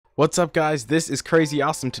What's up, guys? This is Crazy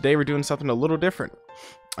Awesome. Today we're doing something a little different.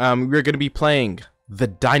 We're going to be playing the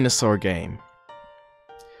dinosaur game.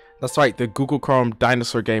 That's right, the Google Chrome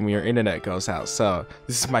dinosaur game when your internet goes out. So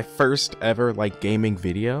this is my first ever gaming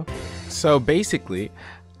video. So basically,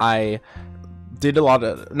 I did a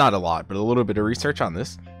little bit of research on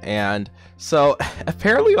this, and so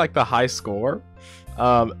apparently the high score,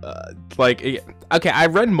 okay, I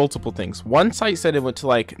read multiple things. One site said it went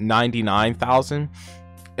to 99,000.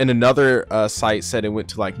 And another site said it went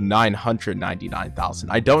to 999,000.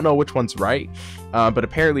 I don't know which one's right, but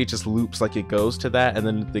apparently it just loops it goes to that, and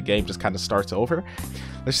then the game just kind of starts over.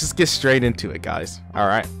 Let's just get straight into it, guys. All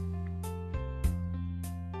right.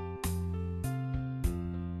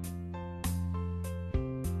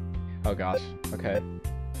 Oh gosh. Okay.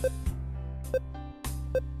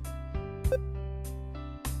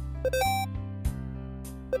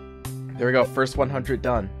 There we go. First 100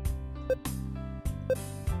 done.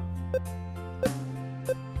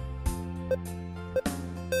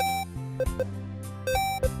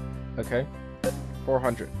 Okay,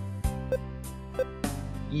 400.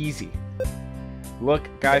 Easy. Look,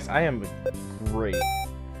 guys, I am a great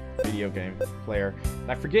video game player.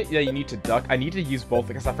 And I forget that you need to duck. I need to use both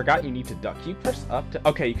because I forgot you need to duck. Can you press up to...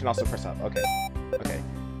 Okay, you can also press up. Okay. Okay.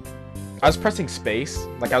 I was pressing space.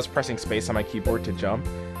 I was pressing space on my keyboard to jump.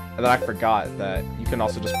 And then I forgot that you can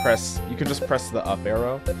also just press... You can just press the up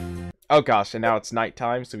arrow. Oh gosh, and now it's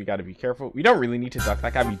nighttime, so we gotta be careful. We don't really need to duck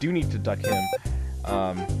that guy. We do need to duck him.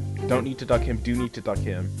 Don't need to duck him, do need to duck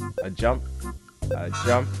him. Jump,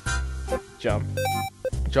 jump, jump,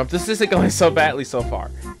 jump. This isn't going so badly so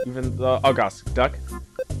far. Even though, oh gosh, duck.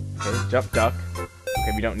 Okay, jump, duck.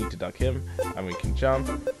 Okay, we don't need to duck him. And we can jump,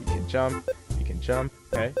 we can jump, we can jump.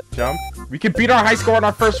 Okay, jump. We can beat our high score on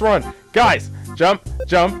our first run. Guys, jump,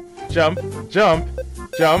 jump, jump, jump,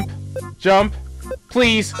 jump, jump.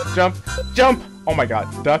 Please, jump, jump. Oh my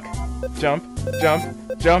god, duck, jump, jump,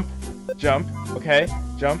 jump, jump. Okay,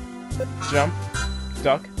 jump, jump,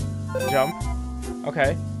 duck, jump.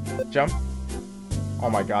 Okay, jump. Oh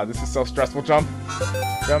my god, this is so stressful. Jump,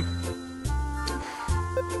 jump.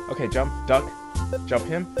 Okay, jump, duck, jump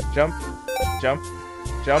him, jump, jump,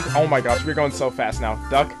 jump. Oh my gosh, we're going so fast now.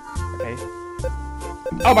 Duck, okay.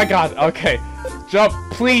 Oh my god, okay. Jump,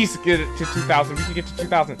 please get it to 2,000. We can get to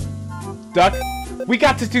 2,000. Duck. We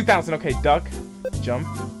got to 2,000. Okay, duck, jump,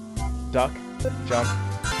 duck, jump,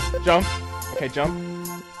 jump. Okay, jump.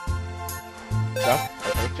 Duck.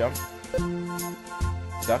 Okay, jump.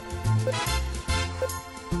 Duck.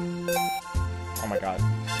 Oh my god.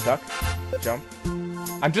 Duck. Jump.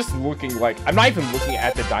 I'm just looking I'm not even looking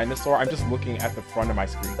at the dinosaur. I'm just looking at the front of my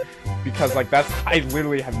screen. Because I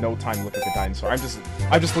literally have no time to look at the dinosaur. I'm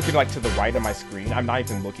just looking to the right of my screen. I'm not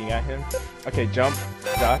even looking at him. Okay, jump.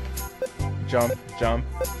 Duck. Jump. Jump.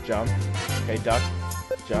 Jump. Okay, duck.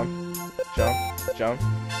 Jump. Jump. Jump.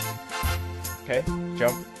 Okay,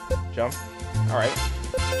 jump, jump. Alright,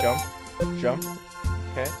 jump, jump.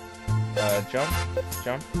 Okay, jump,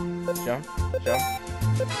 jump, jump, jump.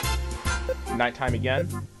 Nighttime again.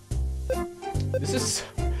 This is...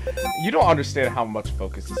 You don't understand how much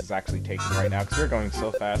focus this is actually taking right now because we're going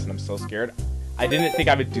so fast and I'm so scared. I didn't think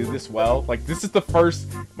I would do this well. This is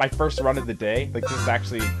my first run of the day. This is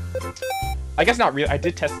actually... I guess not really. I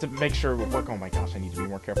did test to make sure it would work. Oh my gosh, I need to be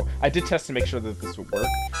more careful. I did test to make sure that this would work,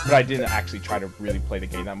 but I didn't actually try to really play the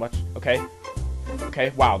game that much. Okay.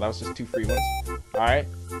 Okay, wow, that was just 2 free ones. Alright.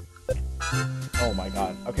 Oh my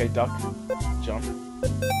god. Okay, duck. Jump.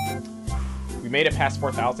 We made it past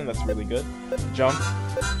 4,000. That's really good. Jump.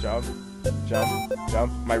 Jump. Jump.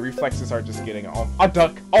 Jump. My reflexes are just getting... a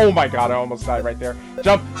duck. Oh my god, I almost died right there.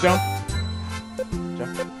 Jump. Jump.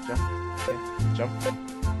 Jump. Jump. Okay. Jump.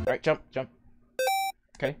 Alright, jump. Jump.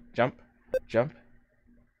 Okay, jump, jump,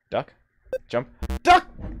 duck, jump, duck!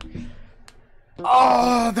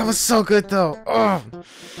 Oh, that was so good though. Oh.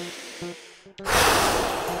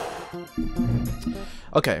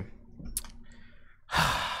 Okay.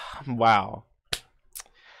 Wow.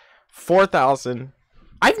 4,000.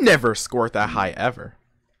 I've never scored that high ever.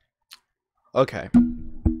 Okay.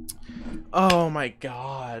 Oh my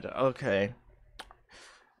god. Okay.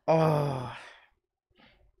 Oh.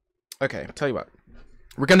 Okay, tell you what.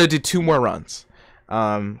 We're gonna do 2 more runs.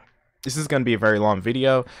 This is gonna be a very long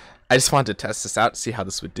video. I just wanted to test this out to see how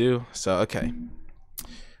this would do. So, okay.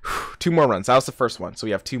 2 more runs. That was the first one, so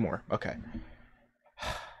we have 2 more. Okay.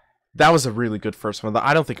 That was a really good first one.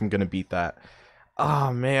 I don't think I'm gonna beat that.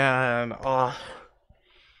 Oh man. Oh.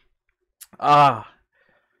 I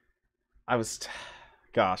was...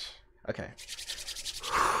 Gosh. Okay.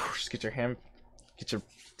 Just get your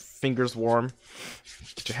fingers warm.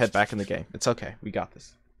 Get your head back in the game. It's okay. We got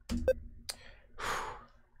this.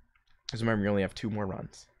 Because remember, you only have 2 more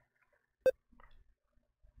runs.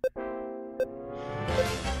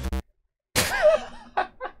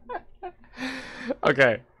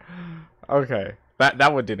 Okay. Okay.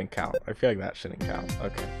 That one didn't count. I feel like that shouldn't count.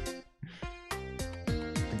 Okay.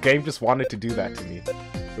 The game just wanted to do that to me.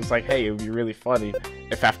 It was like, hey, it would be really funny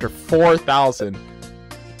if after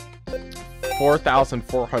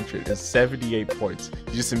 4,478 points,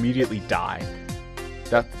 you just immediately die.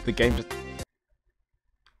 That the game just...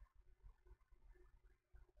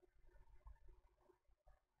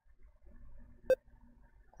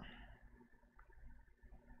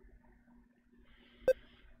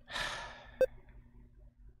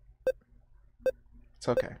 It's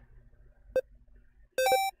okay.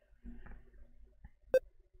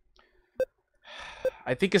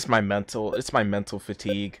 I think it's my mental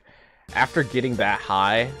fatigue. After getting that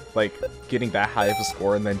high, like getting that high of a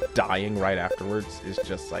score and then dying right afterwards is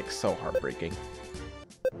just like so heartbreaking.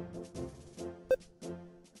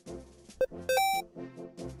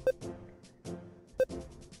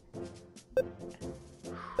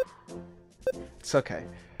 It's okay.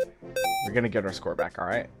 We're gonna get our score back,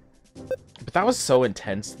 alright? But that was so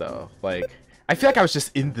intense though. Like, I feel like I was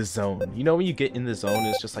just in the zone. You know when you get in the zone,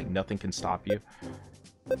 it's just like nothing can stop you.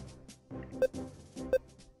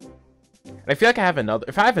 And I feel like I have another,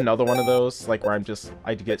 if I have another one of those, like where I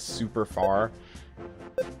get super far,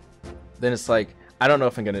 then it's like, I don't know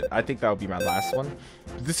if I'm gonna, I think that'll be my last one.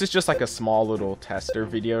 This is just like a small little tester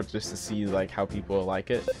video just to see like how people like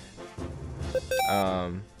it.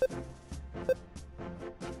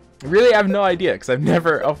 Really, I have no idea because I've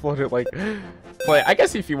never uploaded like play. I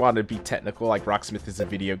guess if you want to be technical, like Rocksmith is a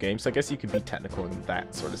video game, so I guess you could be technical in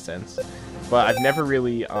that sort of sense. But I've never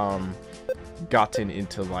really gotten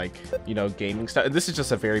into like, you know, gaming stuff. This is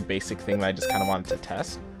just a very basic thing that I just kind of wanted to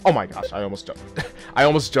test. Oh my gosh, I almost jumped. I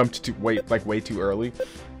almost jumped to way too early.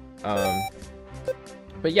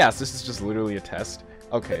 But yes, this is just literally a test.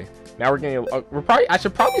 Okay, now we're gonna. I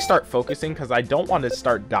should probably start focusing because I don't want to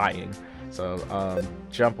start dying. So,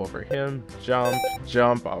 jump over him, jump,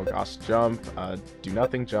 oh gosh, jump, do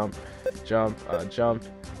nothing, jump, jump, duck,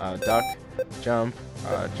 jump,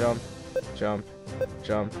 jump,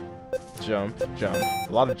 a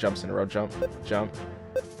lot of jumps in a row, jump, do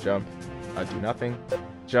nothing,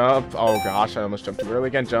 jump, oh gosh, I almost jumped too early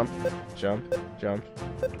again, jump,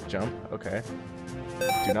 okay,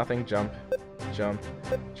 do nothing, jump, do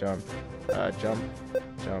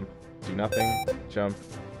nothing,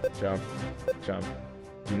 jump,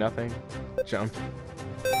 do nothing, jump,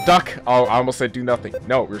 duck, oh, I almost said do nothing,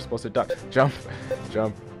 no, we were supposed to duck, jump,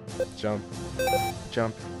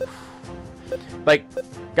 like,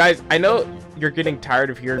 guys, I know you're getting tired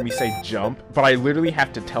of hearing me say jump, but I literally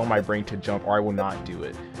have to tell my brain to jump or I will not do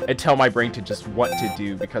it, and tell my brain to just what to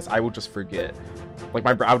do, because I will just forget, like,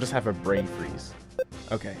 I'll just have a brain freeze.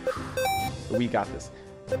 Okay, we got this.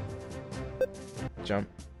 Jump,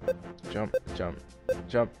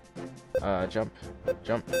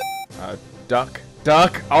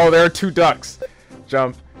 duck, oh, there are 2 ducks,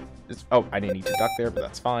 jump, oh, I didn't need to duck there, but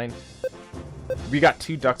that's fine. We got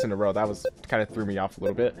 2 ducks in a row, that was, kind of threw me off a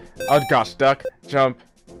little bit. Oh gosh, duck, jump,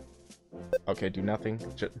 okay, do nothing,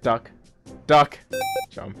 duck, jump,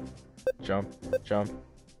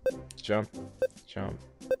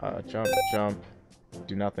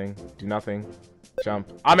 do nothing,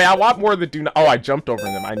 jump. I mean, I want more than do not. Oh, I jumped over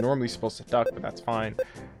them. I'm normally supposed to duck, but that's fine.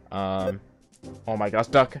 Oh my gosh,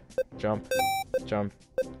 duck, jump. Oh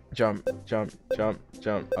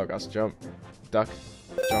gosh, jump, duck,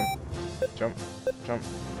 jump,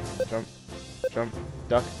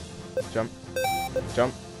 duck,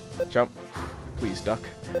 jump. Please, duck,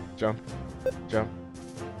 jump,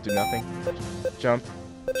 do nothing, jump,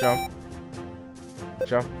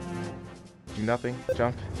 do nothing,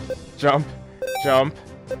 jump,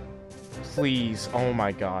 please, oh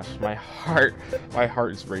my gosh, my heart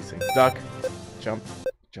is racing, duck, jump,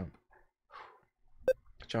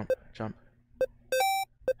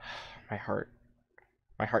 my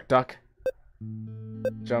heart, duck,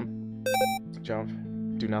 jump,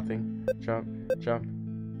 do nothing, jump,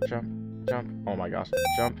 oh my gosh,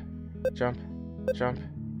 jump,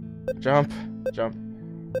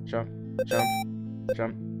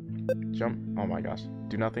 oh my gosh,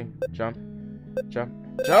 do nothing, jump,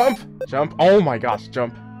 oh my gosh,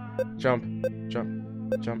 jump,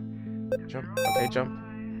 okay, jump,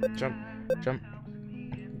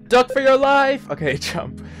 duck for your life, okay,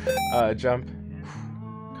 jump,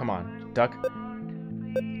 come on, duck,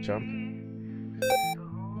 jump,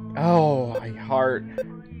 oh, my heart,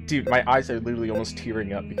 dude, my eyes are literally almost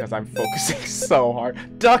tearing up because I'm focusing so hard,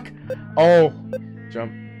 duck, oh,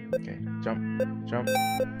 jump, Okay, jump, jump,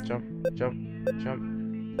 jump, jump,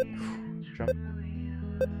 jump, jump.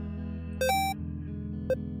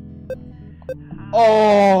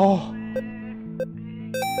 Oh!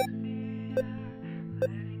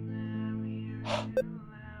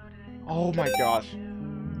 Oh my gosh.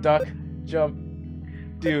 Duck, jump.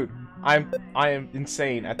 Dude, I am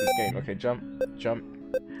insane at this game. Okay, jump, jump,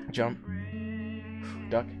 jump.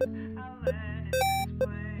 Duck.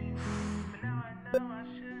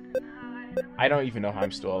 I don't even know how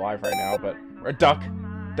I'm still alive right now, but duck,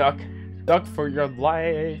 duck, duck for your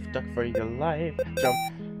life, duck for your life. Jump,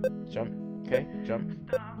 jump. Okay, jump,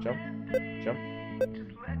 jump, jump.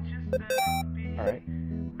 All right.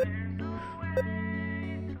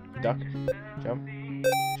 Duck, jump,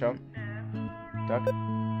 jump, duck.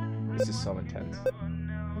 This is so intense.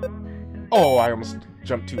 Oh, I almost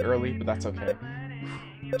jumped too early, but that's okay.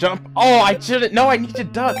 Jump. Oh, I shouldn't. No, I need to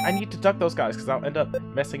duck. I need to duck those guys because I'll end up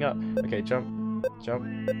messing up. Okay, jump,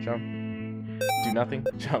 jump, jump. Do nothing.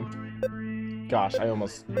 Jump. Gosh, I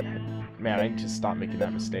almost... Man, I need to stop making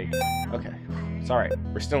that mistake. Okay. Sorry.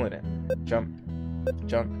 We're still in it. Jump.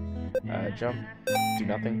 Jump. Jump. Do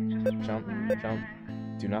nothing. Jump. Jump.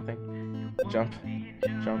 Do nothing. Jump.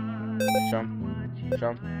 Jump. Jump.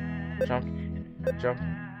 Jump. Jump. Jump.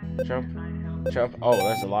 Jump. Jump. Oh,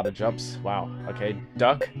 there's a lot of jumps. Wow. Okay.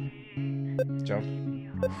 Duck. Jump.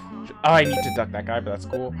 Oh, I need to duck that guy, but that's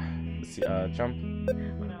cool. Let's see. Jump.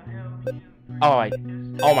 Oh,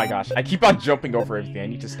 oh my gosh. I keep on jumping over everything. I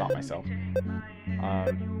need to stop myself.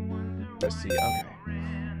 Let's see. Okay.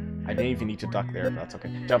 I didn't even need to duck there, but that's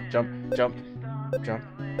okay. Jump, jump, jump, jump,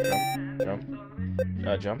 jump, jump,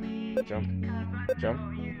 jump, jump,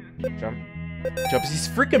 jump, jump. Jump. It's these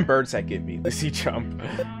freaking birds that get me. Let's see. Jump,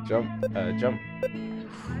 jump, jump.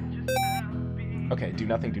 Okay. Do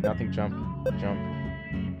nothing. Do nothing. Jump, jump.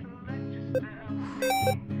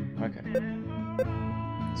 Okay.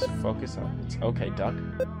 Let's focus on it. Okay, duck.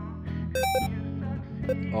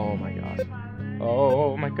 Oh my gosh.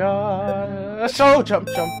 Oh my gosh. Oh, jump,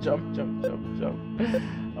 jump, jump, jump, jump, jump.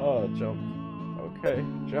 Oh, jump. Okay,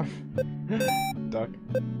 jump. Duck,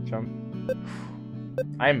 jump.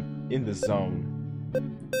 I'm in the zone.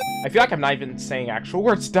 I feel like I'm not even saying actual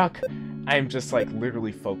words, duck. I'm just like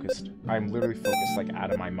literally focused. I'm literally focused like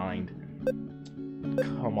out of my mind.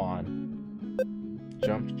 Come on.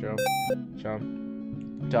 Jump, jump, jump.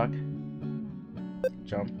 Duck.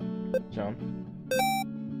 Jump. Jump.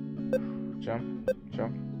 Jump.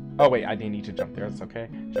 Jump. Oh wait, I didn't need to jump there. That's okay.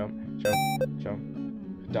 Jump. Jump. Jump.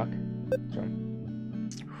 Duck. Jump.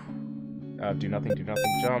 Do nothing. Do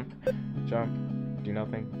nothing. Jump. Jump. Do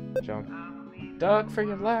nothing. Jump. Duck for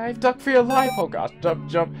your life. Duck for your life. Oh gosh. Jump.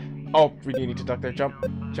 Jump. Oh, we do need to duck there. Jump.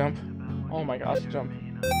 Jump. Oh my gosh. Jump.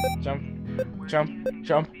 Jump. Jump.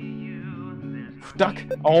 Jump. Duck.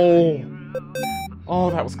 Oh. Oh,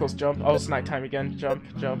 that was close. Jump. Oh, it's nighttime again. Jump,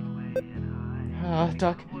 jump.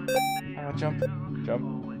 Duck. Jump,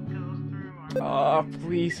 jump.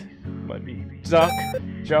 Please. Let me duck.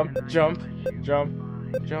 Jump, jump, jump,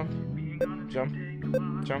 jump, jump,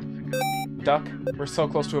 jump. Duck. We're so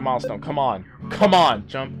close to a milestone. Come on. Come on.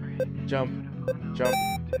 Jump, jump, jump.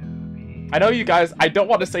 I know you guys, I don't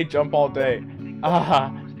want to say jump all day.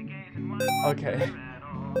 Okay.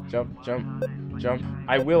 Jump, jump, jump.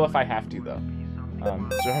 I will if I have to, though.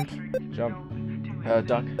 Jump, jump,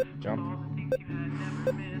 duck, jump.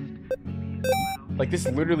 Like, this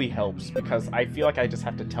literally helps, because I feel like I just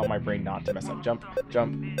have to tell my brain not to mess up. Jump,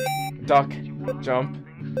 jump, duck, jump.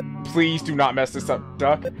 Please do not mess this up.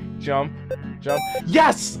 Duck, jump, jump.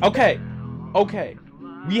 Yes! Okay, okay.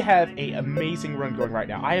 We have an amazing run going right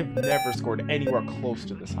now. I have never scored anywhere close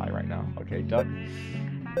to this high right now. Okay, duck.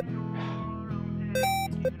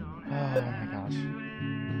 Oh my gosh.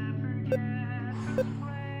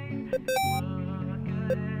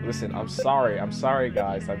 Listen, I'm sorry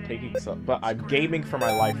guys, I'm taking some, but I'm gaming for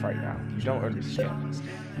my life right now. You don't understand.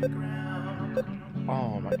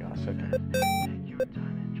 Oh my gosh, okay.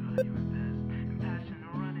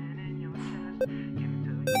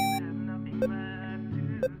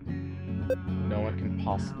 No one can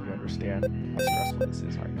possibly understand how stressful this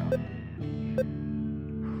is right now.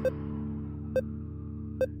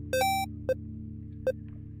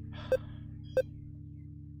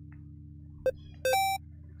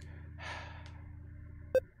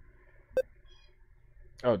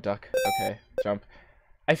 Oh, duck. Okay, jump.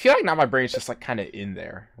 I feel like now my brain's just like kind of in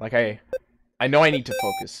there. Like I know I need to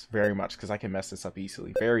focus very much because I can mess this up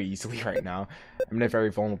easily, very easily right now. I'm in a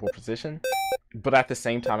very vulnerable position, but at the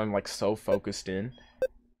same time, I'm like so focused in.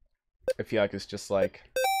 I feel like it's just like,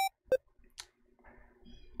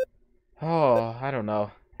 oh, I don't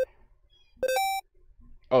know.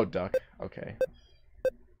 Oh, duck. Okay.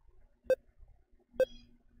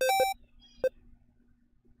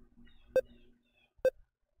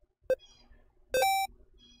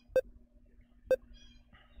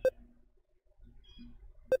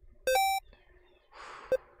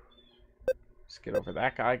 Let's get over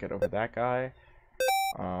that guy, get over that guy.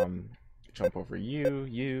 Jump over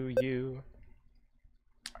you.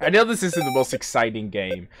 I know this isn't the most exciting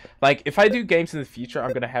game. Like, if I do games in the future,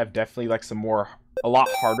 I'm gonna have definitely, like, a lot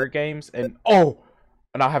harder games, and, and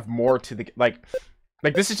I'll have more to the, like,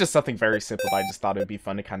 this is just something very simple that I just thought it would be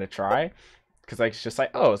fun to kind of try. Because, like, it's just like,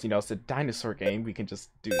 oh, you know, it's a dinosaur game, we can just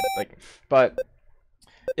do, like, but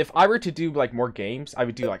if I were to do, like, more games, I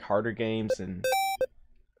would do, like, harder games, and,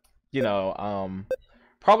 you know,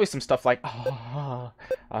 probably some stuff like,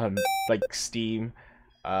 like, Steam,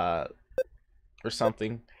 or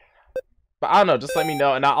something. But I don't know, just let me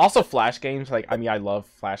know. And also Flash games, like, I mean, I love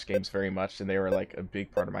Flash games very much, and they were, like, a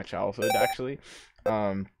big part of my childhood, actually.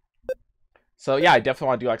 So, yeah, I definitely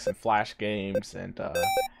want to do, like, some Flash games, and,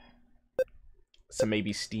 some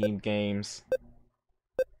maybe Steam games.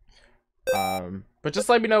 But just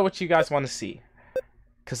let me know what you guys want to see.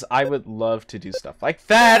 Because I would love to do stuff like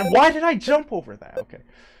that. Why did I jump over that? Okay.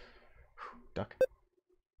 Duck.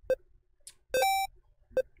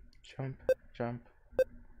 Jump. Jump.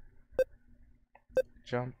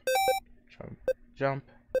 Jump. Jump. Jump.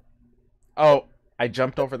 Oh, I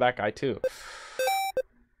jumped over that guy too.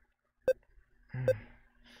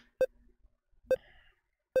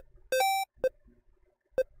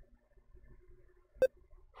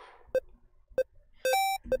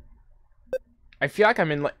 I feel like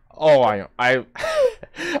I'm in like I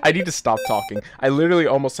I need to stop talking. I literally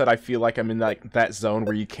almost said I feel like I'm in like that zone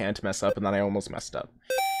where you can't mess up, and then I almost messed up.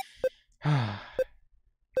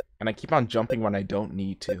 And I keep on jumping when I don't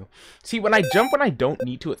need to. See, when I jump when I don't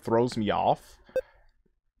need to, it throws me off.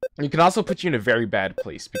 You can also put you in a very bad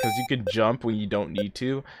place, because you can jump when you don't need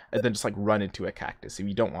to, and then just like run into a cactus. And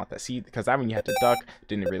you don't want that. See, because that when you had to duck,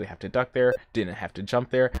 didn't really have to duck there, didn't have to jump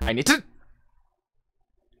there. I need to...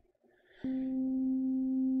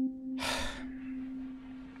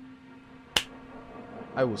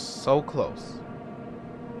 I was so close.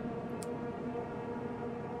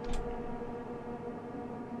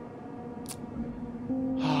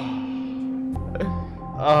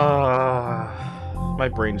 My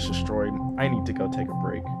brain is destroyed. I need to go take a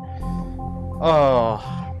break. Oh,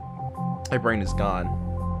 my brain is gone.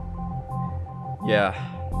 Yeah.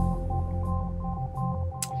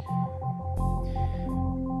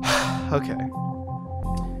 Okay.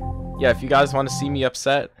 Yeah, if you guys want to see me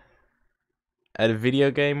upset at a video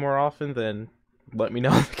game more often, then let me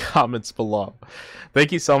know in the comments below.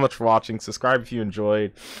 Thank you so much for watching. Subscribe if you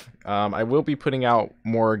enjoyed. I will be putting out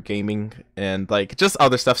more gaming and like just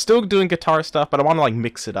other stuff. Still doing guitar stuff, but I want to like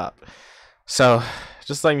mix it up. So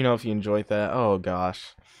just let me know if you enjoyed that. Oh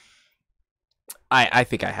gosh. I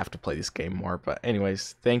think I have to play this game more. But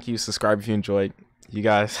anyways, thank you. Subscribe if you enjoyed. You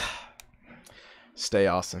guys stay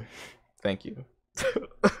awesome. Thank you.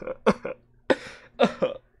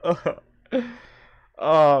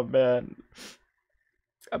 Oh man,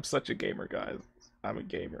 I'm such a gamer, guys. I'm a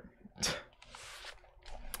gamer.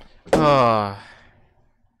 Ah.